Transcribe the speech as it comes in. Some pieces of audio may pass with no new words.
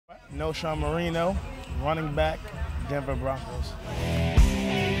Knowshon Moreno, running back, Denver Broncos.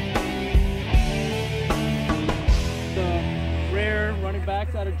 The rare running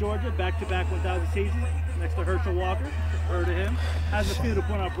backs out of Georgia, back-to-back 1,000 seasons, next to Herschel Walker. Heard of him. How's it feel to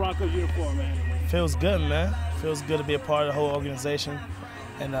put on a Broncos uniform, man? Feels good, man. Feels good to be a part of the whole organization,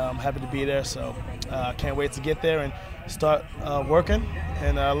 and I'm happy to be there. So I can't wait to get there and start working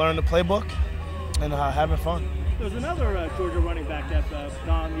and learn the playbook and having fun. There's another Georgia running back that's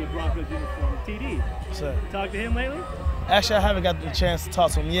donned the Broncos uniform, TD. So, talked to him lately? Actually, I haven't got the chance to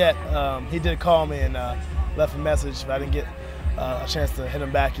talk to him yet. He did call me and left a message, but I didn't get a chance to hit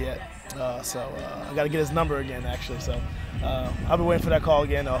him back yet. So I got to get his number again, actually. So I'll be waiting for that call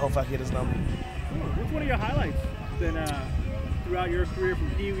again. Hopefully I can get his number. What's one of your highlights been throughout your career from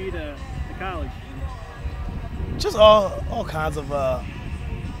Pee Wee to college? Just all kinds of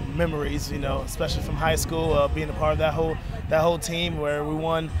memories, you know, especially from high school, being a part of that whole team where we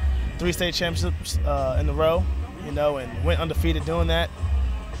won 3 state championships in a row, you know, and went undefeated doing that.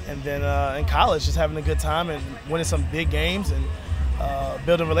 And then in college, just having a good time and winning some big games and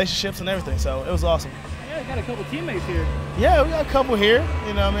building relationships and everything. So it was awesome. Yeah, you got a couple teammates here. Yeah, we got a couple here.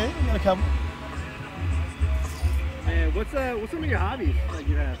 You know what I mean? We got a couple. And what's some of your hobbies that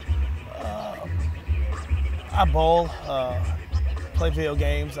you have? I bowl, play video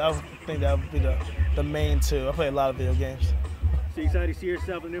games. I think that would be the main two. I play a lot of video games. So you excited to see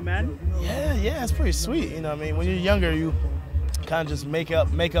yourself in the new Madden? Yeah, it's pretty sweet. You know what I mean? When you're younger, you kind of just make up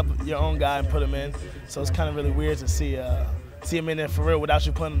your own guy and put him in. So it's kind of really weird to see him in there for real without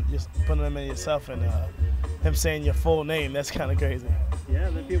you putting him in yourself and him saying your full name. That's kind of crazy. Yeah,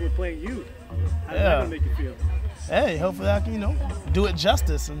 then people playing you. How does that gonna make you feel? Hey, hopefully I can, you know, do it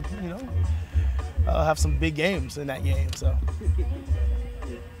justice and, you know, have some big games in that game. So.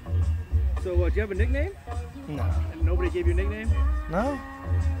 So do you have a nickname? No. And nobody gave you a nickname? No,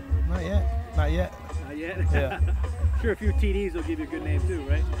 not yet. Not yet. Not yet? Yeah. Sure, a few TDs will give you a good name too,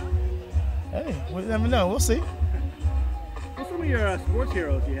 right? Hey, we never know. We'll see. What's some of your sports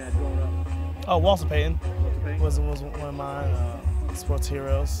heroes you had growing up? Oh, Walter Payton. Was was one of mine. Sports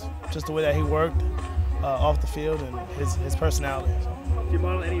heroes. Just the way that he worked off the field and his personality. Do you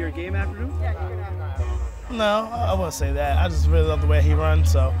model any of your game after him? No, I wouldn't say that. I just really love the way he runs.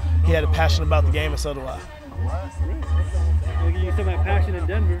 So he had a passion about the game, and so do I. Well, you some of that passion in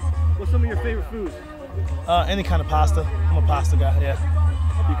Denver. What's some of your favorite foods? Any kind of pasta. I'm a pasta guy. Yeah.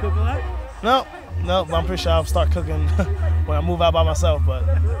 Do you cook a lot? No, but I'm pretty sure I'll start cooking when I move out by myself. But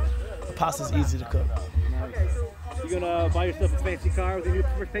the pasta's easy to cook. Nice. You gonna buy yourself a fancy car with your new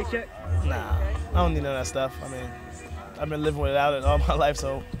first paycheck? Nah, I don't need none of that stuff. I mean, I've been living without it all my life,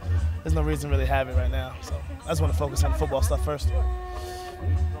 so there's no reason to really have it right now. So I just want to focus on the football stuff first.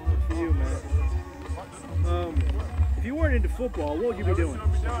 For you, man. If you weren't into football, what would you be doing?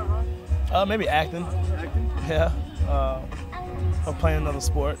 Maybe acting. Acting? Yeah. Or playing another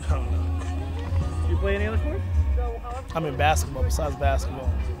sport. I don't know. You play any other sport? I mean basketball. Besides basketball,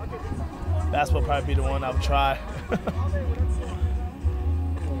 basketball would probably be the one I would try.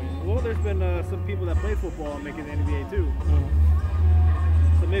 Well, there's been some people that play football and making the NBA too.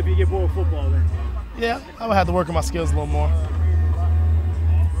 Mm-hmm. So maybe you get bored with football then. Yeah, I would have to work on my skills a little more.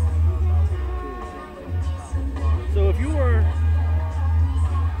 So if you were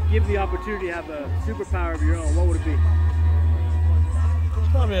given the opportunity to have a superpower of your own, what would it be?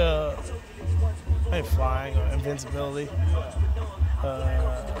 Probably maybe flying or invincibility.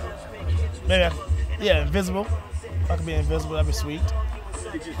 Yeah, invisible. If I could be invisible, that'd be sweet.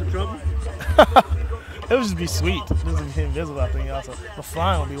 Get you in some trouble? It would just be sweet. Just to be invisible, I think, also. But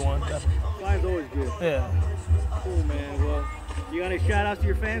flying would be one, definitely. Flying's always good. Yeah. Cool, man. Well, you got any shout-outs to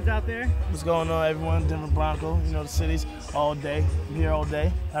your fans out there? What's going on, everyone? Denver Broncos, you know, the cities all day. I'm here all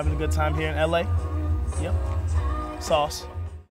day. Having a good time here in LA. Yep. Sauce.